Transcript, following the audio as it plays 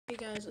Hey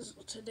guys, this is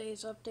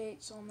today's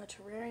updates on the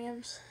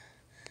terrariums.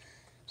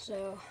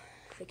 So,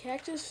 the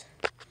cactus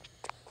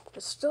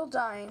is still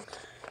dying,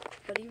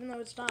 but even though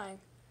it's dying,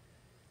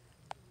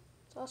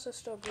 it's also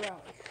still growing.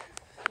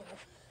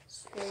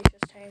 This Felicia's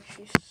tank,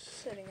 she's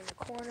sitting in the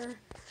corner.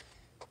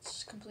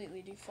 It's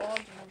completely defogged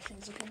and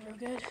everything's looking real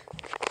good.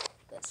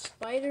 That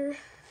spider,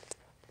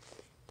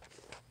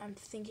 I'm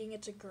thinking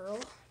it's a girl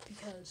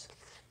because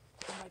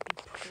it might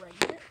be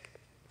pregnant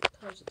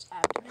because its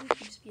abdomen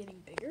keeps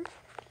getting bigger.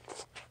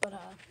 But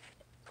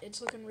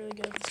it's looking really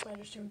good. The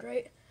spider's doing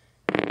great.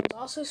 It's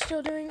also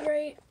still doing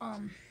great.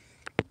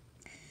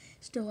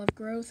 Still have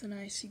growth, and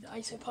I see the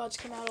isopods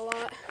come out a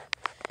lot.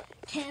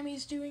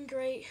 Cammy's doing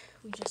great.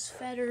 We just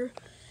fed her.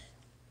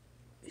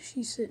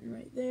 She's sitting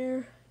right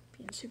there,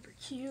 being super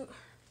cute.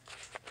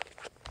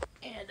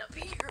 And up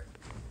here,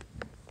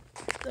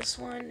 this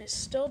one is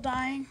still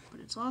dying,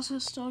 but it's also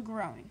still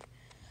growing.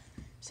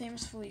 Same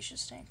as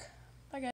Felicia's tank.